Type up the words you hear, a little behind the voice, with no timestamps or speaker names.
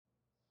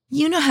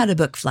You know how to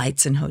book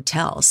flights and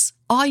hotels.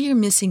 All you're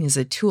missing is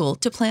a tool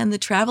to plan the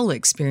travel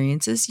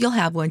experiences you'll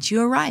have once you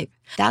arrive.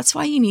 That's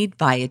why you need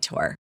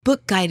Viator.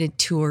 Book guided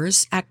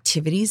tours,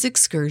 activities,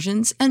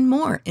 excursions, and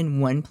more in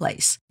one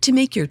place to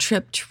make your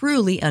trip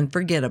truly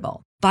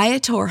unforgettable.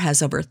 Viator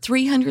has over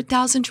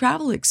 300,000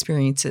 travel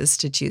experiences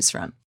to choose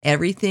from.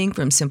 Everything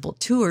from simple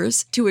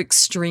tours to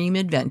extreme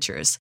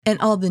adventures and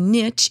all the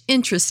niche,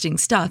 interesting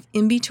stuff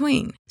in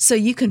between. So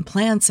you can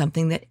plan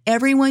something that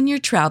everyone you're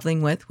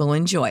traveling with will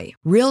enjoy.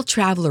 Real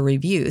traveler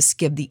reviews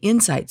give the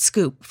inside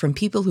scoop from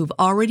people who've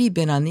already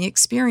been on the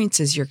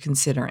experiences you're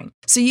considering.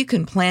 So you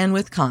can plan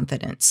with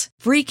confidence.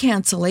 Free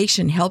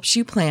cancellation helps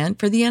you plan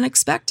for the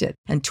unexpected.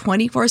 And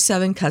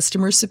 24/7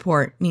 customer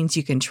support means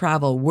you can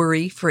travel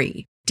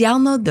worry-free.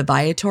 Download the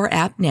Viator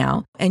app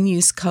now and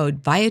use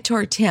code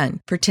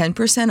Viator10 for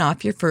 10%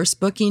 off your first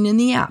booking in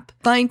the app.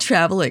 Find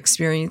travel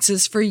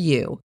experiences for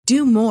you.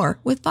 Do more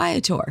with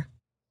Viator.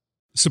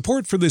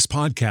 Support for this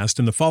podcast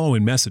and the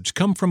following message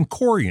come from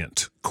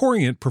Corient.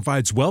 Corient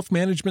provides wealth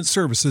management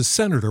services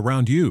centered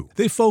around you.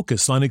 They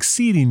focus on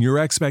exceeding your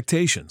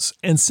expectations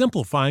and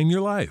simplifying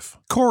your life.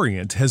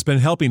 Corient has been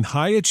helping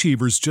high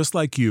achievers just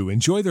like you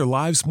enjoy their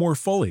lives more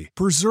fully,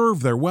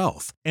 preserve their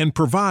wealth, and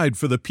provide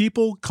for the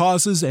people,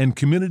 causes, and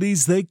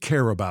communities they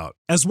care about.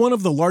 As one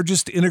of the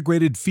largest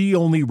integrated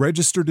fee-only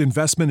registered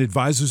investment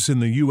advisors in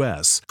the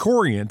U.S.,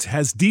 Corient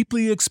has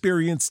deeply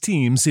experienced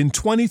teams in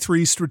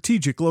 23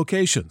 strategic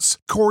locations.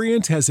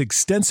 Corient has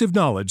extensive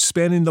knowledge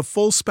spanning the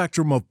full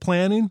spectrum of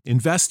planning,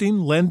 investing,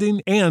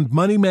 lending, and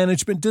money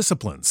management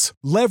disciplines.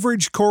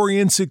 Leverage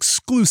Corient's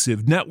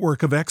exclusive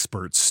network of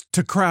experts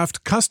to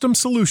craft custom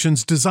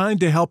solutions designed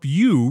to help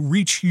you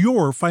reach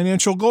your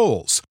financial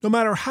goals, no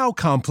matter how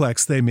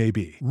complex they may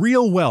be.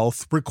 Real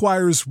wealth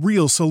requires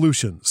real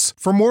solutions.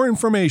 For more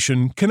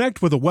information,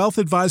 connect with a wealth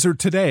advisor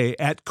today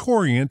at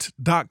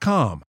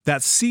Corient.com.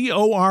 That's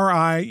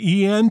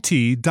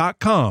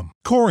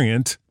Corient.com.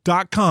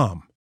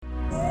 Corient.com.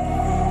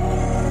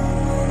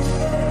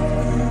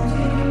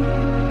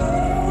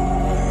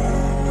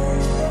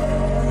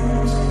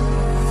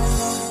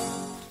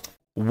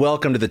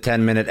 Welcome to the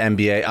 10-Minute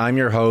MBA. I'm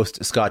your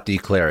host, Scott D.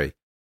 Clary.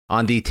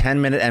 On the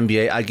 10-Minute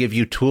MBA, I give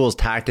you tools,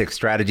 tactics,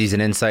 strategies,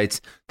 and insights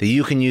that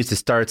you can use to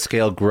start,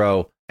 scale,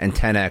 grow, and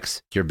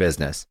 10x your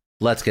business.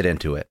 Let's get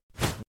into it.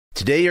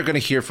 Today, you're going to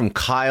hear from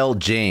Kyle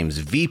James,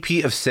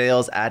 VP of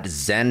Sales at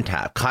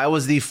Zentap. Kyle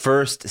was the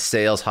first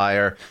sales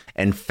hire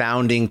and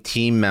founding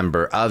team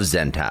member of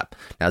Zentap.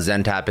 Now,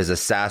 Zentap is a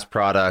SaaS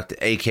product,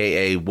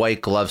 aka white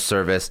glove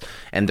service,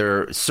 and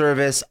their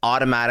service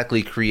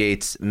automatically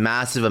creates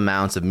massive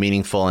amounts of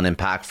meaningful and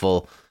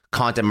impactful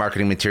content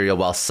marketing material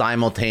while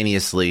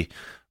simultaneously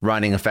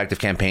running effective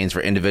campaigns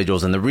for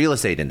individuals in the real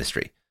estate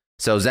industry.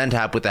 So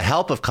Zentap, with the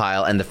help of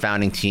Kyle and the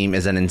founding team,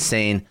 is an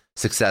insane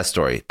success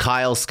story.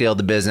 Kyle scaled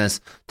the business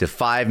to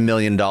 $5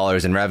 million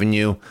in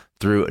revenue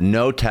through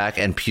no tech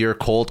and pure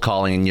cold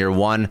calling in year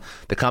one.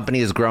 The company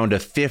has grown to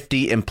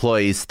 50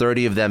 employees,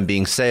 30 of them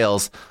being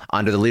sales,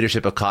 under the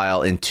leadership of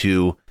Kyle in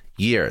 2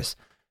 years.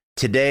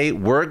 Today,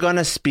 we're going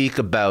to speak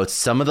about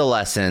some of the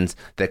lessons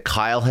that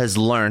Kyle has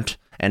learned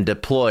and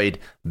deployed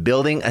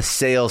building a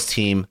sales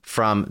team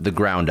from the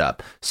ground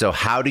up. So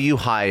how do you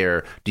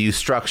hire? Do you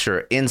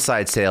structure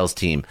inside sales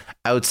team,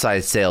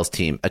 outside sales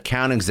team,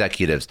 account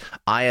executives,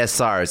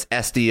 ISRs,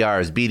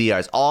 SDRs,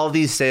 BDRs, all of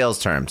these sales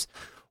terms?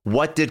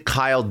 What did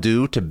Kyle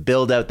do to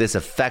build out this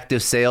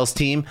effective sales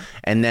team?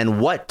 And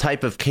then what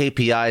type of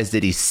KPIs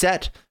did he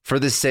set for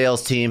the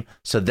sales team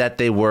so that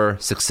they were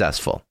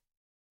successful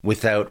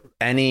without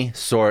any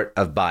sort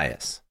of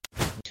bias?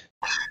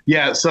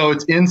 Yeah, so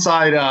it's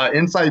inside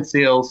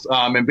sales,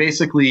 and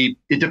basically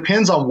it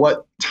depends on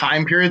what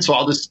time period. So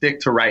I'll just stick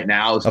to right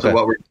now as to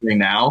what we're doing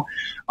now.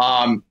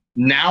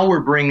 Now we're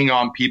bringing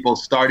on people,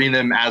 starting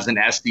them as an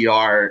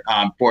SDR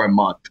for a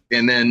month,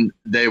 and then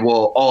they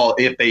will all,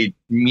 if they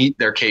meet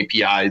their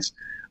KPIs,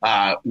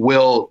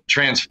 will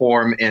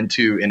transform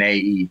into an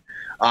AE.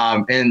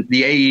 And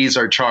the AEs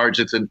are charged,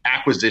 it's an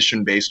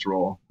acquisition-based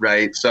role,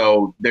 right?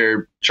 So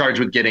they're charged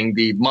with getting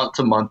the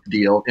month-to-month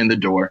deal in the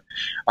door.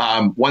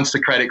 Once the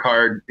credit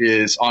card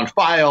is on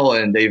file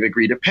and they've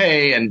agreed to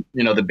pay and,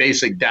 you know, the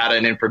basic data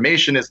and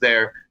information is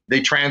there,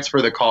 they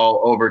transfer the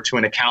call over to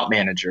an account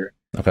manager.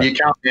 Okay. The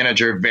account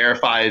manager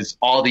verifies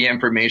all the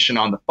information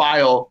on the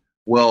file,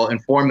 will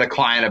inform the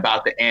client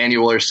about the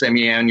annual or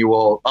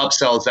semi-annual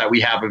upsells that we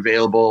have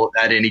available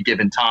at any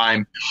given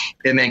time,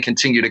 and then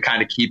continue to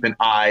kind of keep an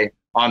eye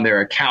on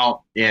their account.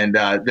 And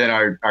then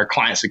our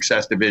client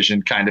success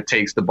division kind of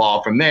takes the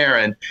ball from there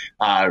and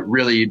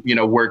really, you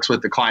know, works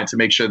with the client to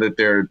make sure that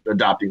they're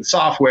adopting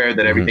software,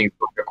 that everything's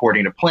going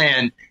according to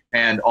plan.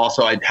 And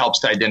also it helps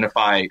to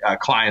identify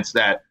clients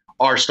that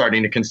are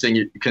starting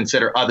to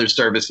consider other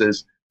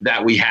services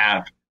that we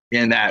have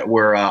and that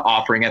we're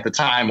offering at the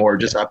time, or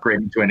just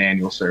upgrading to an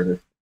annual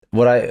service.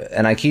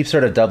 I keep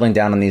sort of doubling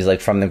down on these like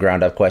from the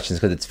ground up questions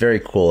because it's very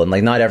cool. And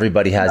like not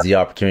everybody has the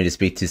opportunity to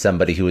speak to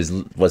somebody who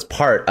was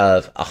part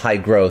of a high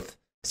growth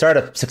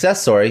startup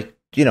success story,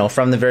 you know,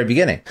 from the very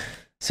beginning.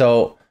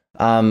 So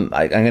I'm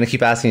going to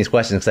keep asking these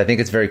questions because I think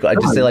it's very cool. I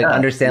just to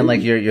understand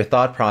like your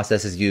thought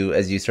process as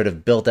you sort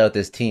of built out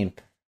this team,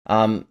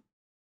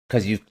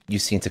 because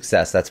you've seen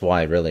success. That's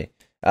why, really.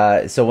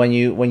 So when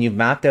you've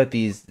mapped out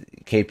these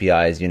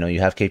KPIs,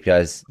 you have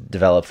KPIs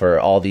developed for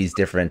all these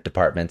different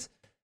departments.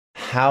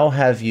 How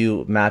have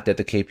you mapped out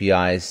the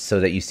KPIs so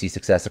that you see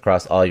success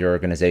across all your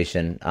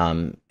organization?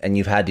 And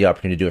you've had the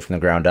opportunity to do it from the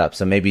ground up.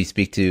 So maybe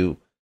speak to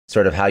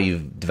sort of how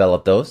you've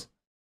developed those.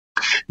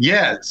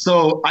 Yeah.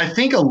 So I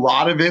think a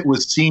lot of it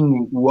was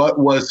seeing what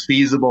was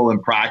feasible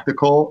and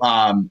practical.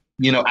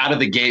 Out of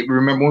the gate,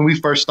 remember when we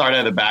first started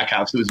at the back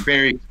house, it was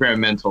very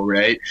experimental,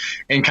 right?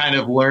 And kind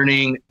of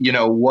learning,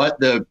 what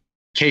the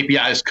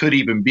KPIs could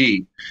even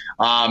be.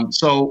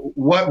 So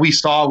what we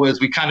saw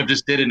was we kind of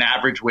just did an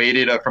average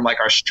weighted from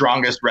like our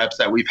strongest reps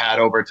that we've had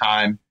over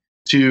time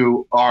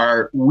to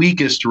our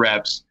weakest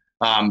reps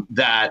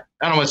that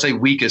I don't want to say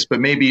weakest, but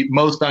maybe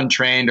most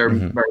untrained or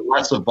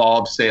less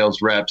evolved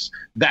sales reps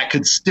that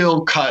could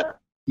still cut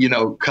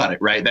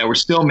it, right? That were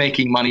still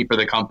making money for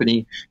the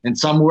company in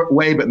some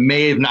way, but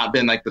may have not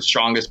been like the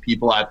strongest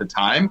people at the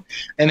time.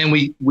 And then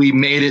we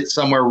made it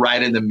somewhere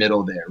right in the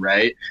middle there,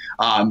 right?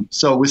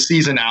 So with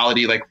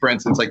seasonality, like for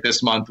instance, like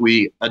this month,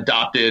 we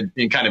adopted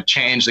and kind of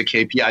changed the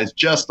KPIs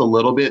just a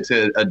little bit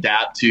to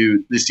adapt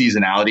to the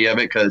seasonality of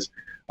it, because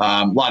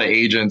a lot of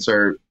agents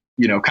are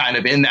kind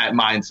of in that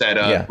mindset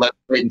of let's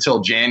wait until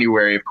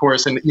January, of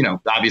course. And,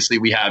 obviously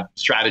we have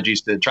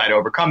strategies to try to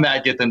overcome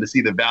that, get them to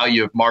see the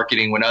value of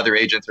marketing when other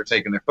agents are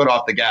taking their foot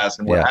off the gas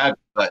and what have you.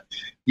 But,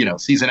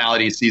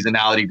 seasonality is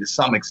seasonality to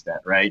some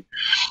extent, right?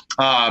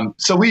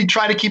 So we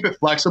try to keep it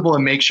flexible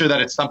and make sure that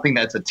it's something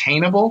that's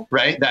attainable,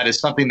 right? That is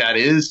something that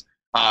is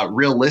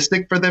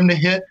realistic for them to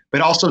hit,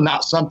 but also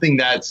not something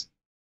that's,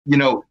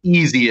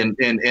 easy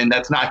and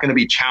that's not going to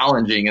be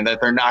challenging, and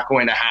that they're not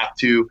going to have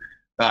to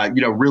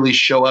really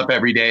show up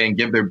every day and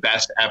give their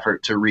best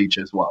effort to reach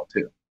as well,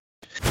 too.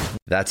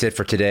 That's it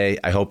for today.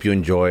 I hope you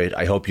enjoyed.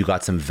 I hope you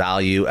got some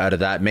value out of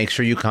that. Make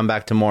sure you come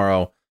back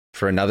tomorrow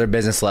for another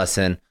business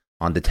lesson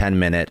on the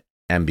 10-Minute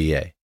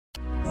MBA.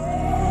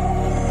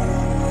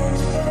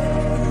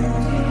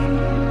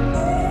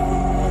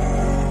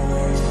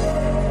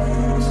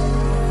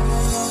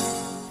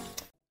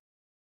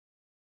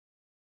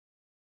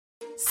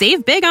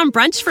 Save big on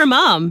brunch for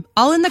mom,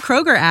 all in the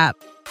Kroger app.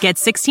 Get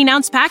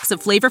 16-ounce packs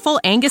of flavorful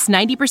Angus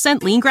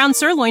 90% lean ground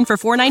sirloin for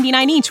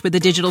 $4.99 each with a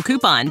digital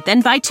coupon.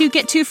 Then buy 2,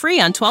 get 2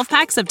 free on 12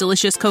 packs of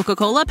delicious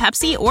Coca-Cola,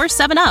 Pepsi, or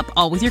 7-Up,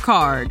 all with your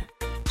card.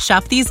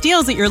 Shop these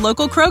deals at your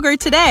local Kroger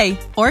today,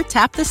 or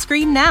tap the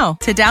screen now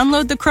to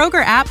download the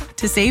Kroger app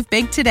to save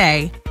big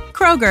today.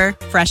 Kroger,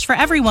 fresh for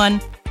everyone.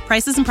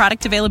 Prices and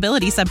product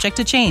availability subject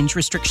to change.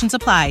 Restrictions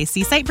apply.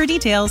 See site for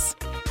details.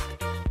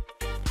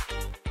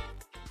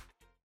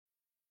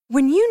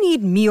 When you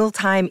need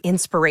mealtime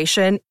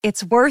inspiration,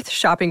 it's worth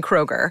shopping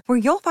Kroger, where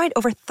you'll find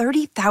over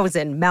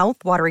 30,000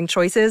 mouth-watering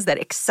choices that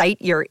excite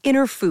your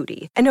inner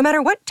foodie. And no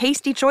matter what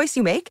tasty choice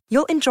you make,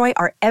 you'll enjoy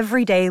our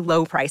everyday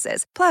low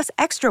prices, plus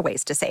extra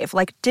ways to save,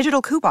 like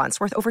digital coupons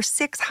worth over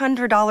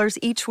 $600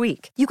 each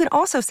week. You can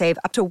also save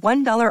up to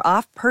 $1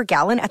 off per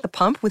gallon at the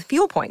pump with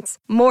fuel points.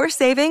 More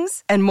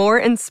savings and more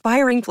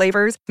inspiring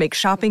flavors make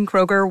shopping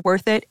Kroger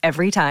worth it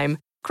every time.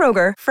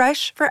 Kroger,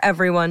 fresh for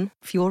everyone.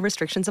 Fuel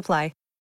restrictions apply.